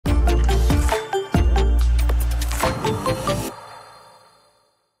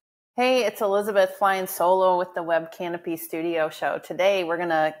Hey, it's Elizabeth flying solo with the Web Canopy Studio Show. Today, we're going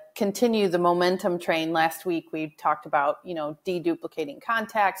to continue the momentum train. Last week, we talked about, deduplicating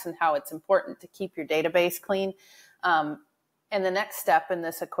contacts and how it's important to keep your database clean. And the next step in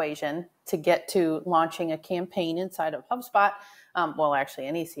this equation to get to launching a campaign inside of HubSpot, actually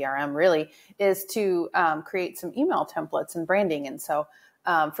any CRM really, is to create some email templates and branding. And so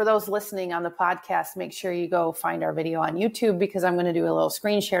for those listening on the podcast, make sure you go find our video on YouTube because I'm going to do a little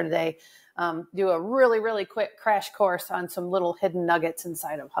screen share today, do a really, really quick crash course on some little hidden nuggets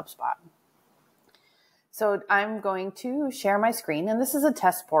inside of HubSpot. So I'm going to share my screen, and this is a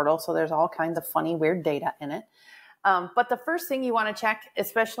test portal, so there's all kinds of funny, weird data in it. But the first thing you want to check,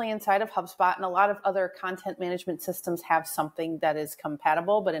 especially inside of HubSpot, and a lot of other content management systems have something that is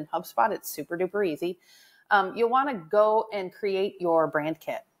compatible, but in HubSpot, it's super duper easy. You'll want to go and create your brand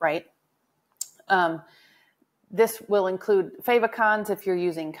kit, right? This will include favicons if you're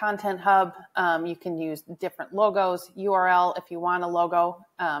using Content Hub. You can use different logos, URL if you want a logo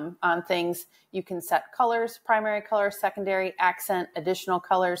on things. You can set colors, primary color, secondary, accent, additional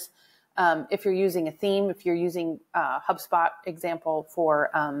colors. If you're using a theme, if you're using HubSpot example for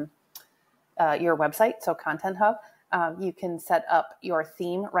your website, so Content Hub, you can set up your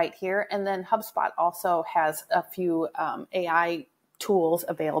theme right here. And then HubSpot also has a few AI tools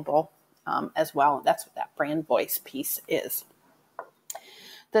available as well. That's what that brand voice piece is.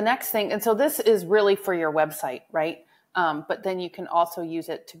 The next thing, and so this is really for your website, right? But then you can also use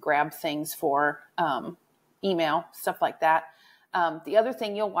it to grab things for email, stuff like that. The other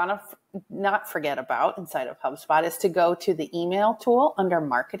thing you'll want to not forget about inside of HubSpot is to go to the email tool under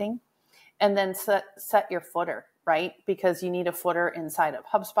marketing and then set your footer, right? Because you need a footer inside of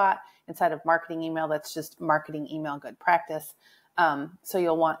HubSpot, inside of marketing email. That's just marketing email good practice. So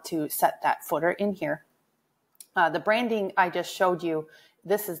you'll want to set that footer in here. The branding I just showed you,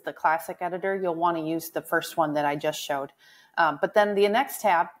 this is the classic editor. You'll want to use the first one that I just showed. But then the next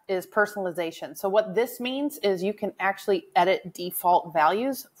tab is personalization. So what this means is you can actually edit default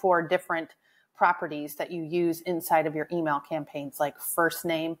values for different properties that you use inside of your email campaigns, like first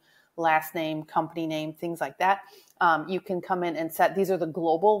name, last name, company name, things like that. You can come in and set, these are the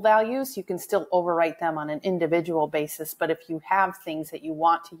global values. You can still overwrite them on an individual basis. But if you have things that you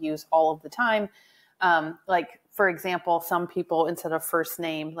want to use all of the time, like for example, some people instead of first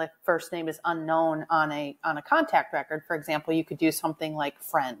name, like first name is unknown on a contact record, for example, you could do something like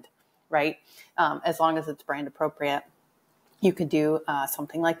friend, right? As long as it's brand appropriate, you could do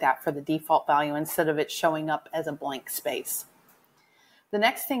something like that for the default value instead of it showing up as a blank space. The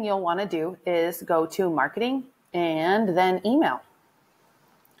next thing you'll want to do is go to marketing and then email.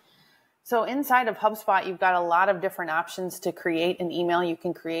 So inside of HubSpot, you've got a lot of different options to create an email. You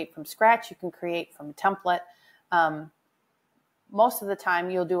can create from scratch. You can create from a template. Most of the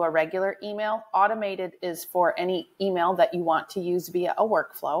time, you'll do a regular email. Automated is for any email that you want to use via a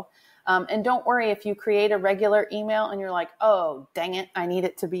workflow. And don't worry if you create a regular email and you're like, oh, dang it, I need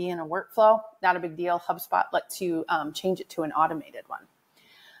it to be in a workflow. Not a big deal. HubSpot lets you change it to an automated one.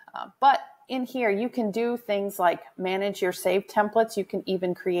 But in here, you can do things like manage your saved templates. You can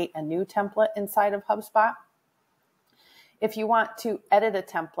even create a new template inside of HubSpot. If you want to edit a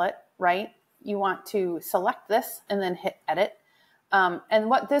template, right, you want to select this and then hit edit. And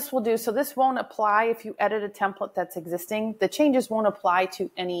what this will do, so this won't apply if you edit a template that's existing. The changes won't apply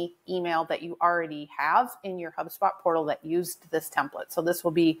to any email that you already have in your HubSpot portal that used this template. So this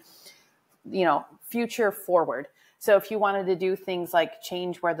will be, future forward. So if you wanted to do things like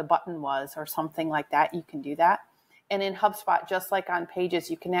change where the button was or something like that, you can do that. And in HubSpot, just like on Pages,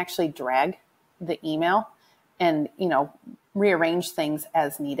 you can actually drag the email and, rearrange things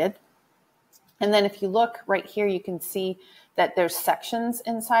as needed. And then if you look right here, you can see that there's sections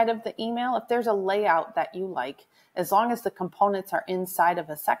inside of the email. If there's a layout that you like, as long as the components are inside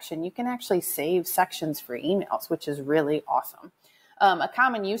of a section, you can actually save sections for emails, which is really awesome. A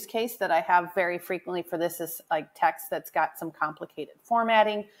common use case that I have very frequently for this is like text that's got some complicated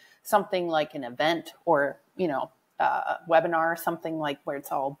formatting, something like an event or, a webinar, something like where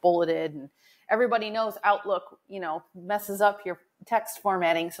it's all bulleted. And everybody knows Outlook, messes up your text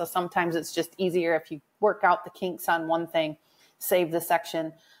formatting. So sometimes it's just easier if you work out the kinks on one thing, save the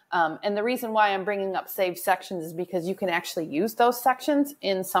section. And the reason why I'm bringing up saved sections is because you can actually use those sections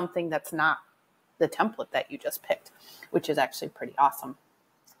in something that's not the template that you just picked, which is actually pretty awesome.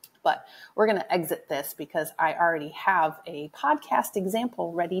 But we're going to exit this because I already have a podcast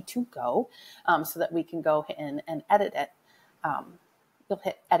example ready to go so that we can go in and edit it. You'll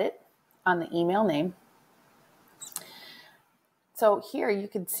hit edit on the email name. So here you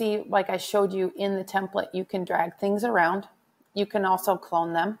can see, like I showed you in the template, you can drag things around. You can also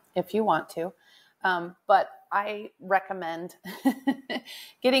clone them if you want to. But I recommend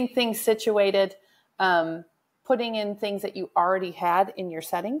getting things situated, putting in things that you already had in your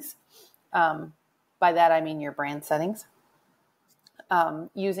settings. By that, I mean your brand settings.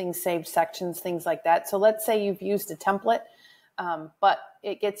 Using saved sections, things like that. So let's say you've used a template, but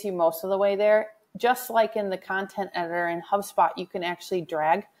it gets you most of the way there. Just like in the content editor in HubSpot, you can actually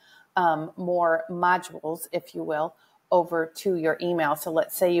drag more modules, if you will, over to your email. So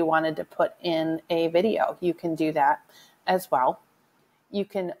let's say you wanted to put in a video, you can do that as well. You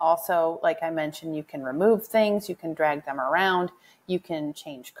can also, like I mentioned, you can remove things, you can drag them around, you can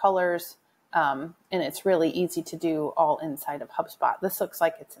change colors, and it's really easy to do all inside of HubSpot. This looks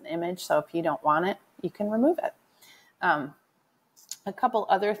like it's an image, so if you don't want it, you can remove it. A couple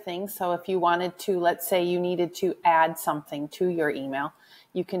other things. So if you wanted to, let's say you needed to add something to your email,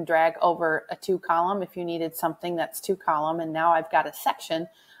 you can drag over a 2-column if you needed something that's 2-column. And now I've got a section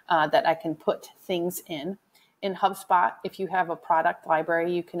that I can put things in. In HubSpot, if you have a product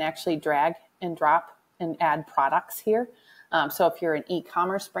library, you can actually drag and drop and add products here. So if you're an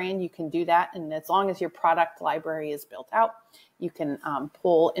e-commerce brand, you can do that. And as long as your product library is built out, you can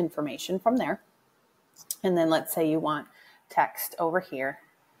pull information from there. And then let's say you want text over here,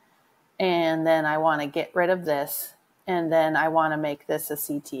 and then I want to get rid of this, and then I want to make this a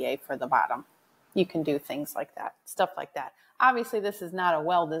CTA for the bottom. You can do things like that, stuff like that. Obviously, this is not a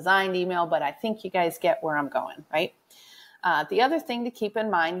well-designed email, but I think you guys get where I'm going, right? The other thing to keep in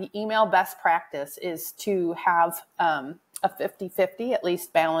mind, email best practice is to have a 50-50, at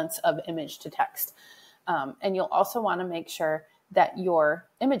least, balance of image to text. And you'll also want to make sure that your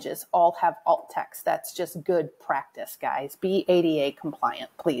images all have alt text. That's just good practice, guys. Be ADA compliant,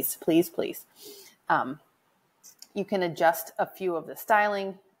 please, please, please. You can adjust a few of the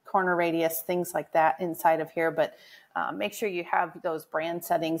styling, corner radius, things like that inside of here, but make sure you have those brand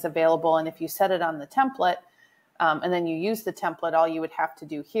settings available. And if you set it on the template, and then you use the template, all you would have to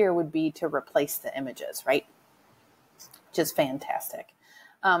do here would be to replace the images, right? Which is fantastic.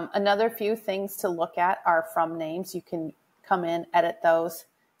 Another few things to look at are from names. You can come in, edit those,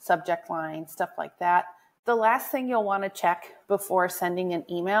 subject line, stuff like that. The last thing you'll want to check before sending an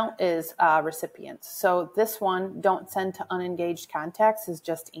email is recipients. So this one, don't send to unengaged contacts, is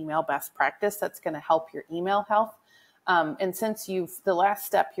just email best practice. That's going to help your email health. And since the last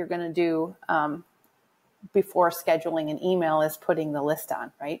step you're going to do before scheduling an email is putting the list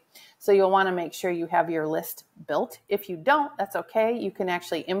on, right? So you'll want to make sure you have your list built. If you don't, that's okay. You can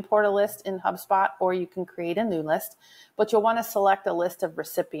actually import a list in HubSpot, or you can create a new list, but you'll want to select a list of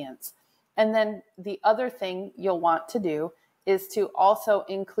recipients. And then the other thing you'll want to do is to also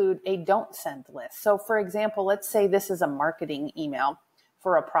include a don't send list. So for example, let's say this is a marketing email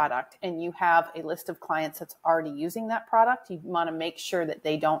for a product, and you have a list of clients that's already using that product. You want to make sure that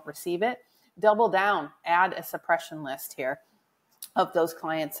they don't receive it. Double down, add a suppression list here of those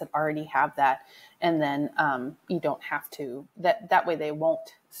clients that already have that. And then you don't have to, that way they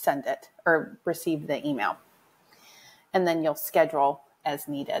won't send it or receive the email. And then you'll schedule as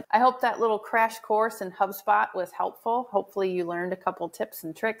needed. I hope that little crash course in HubSpot was helpful. Hopefully you learned a couple tips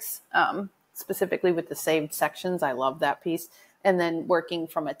and tricks, specifically with the saved sections. I love that piece. And then working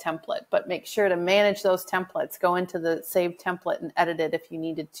from a template, but make sure to manage those templates. Go into the saved template and edit it if you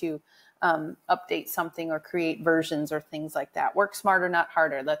needed to update something or create versions or things like that. Work smarter, not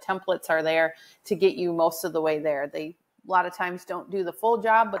harder. The templates are there to get you most of the way there. They a lot of times don't do the full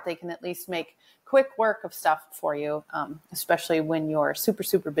job, but they can at least make quick work of stuff for you, especially when you're super,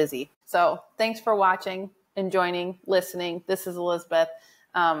 super busy. So thanks for watching and joining, listening. This is Elizabeth.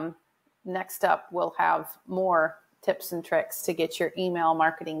 Next up, we'll have more tips and tricks to get your email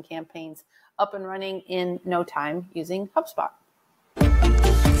marketing campaigns up and running in no time using HubSpot.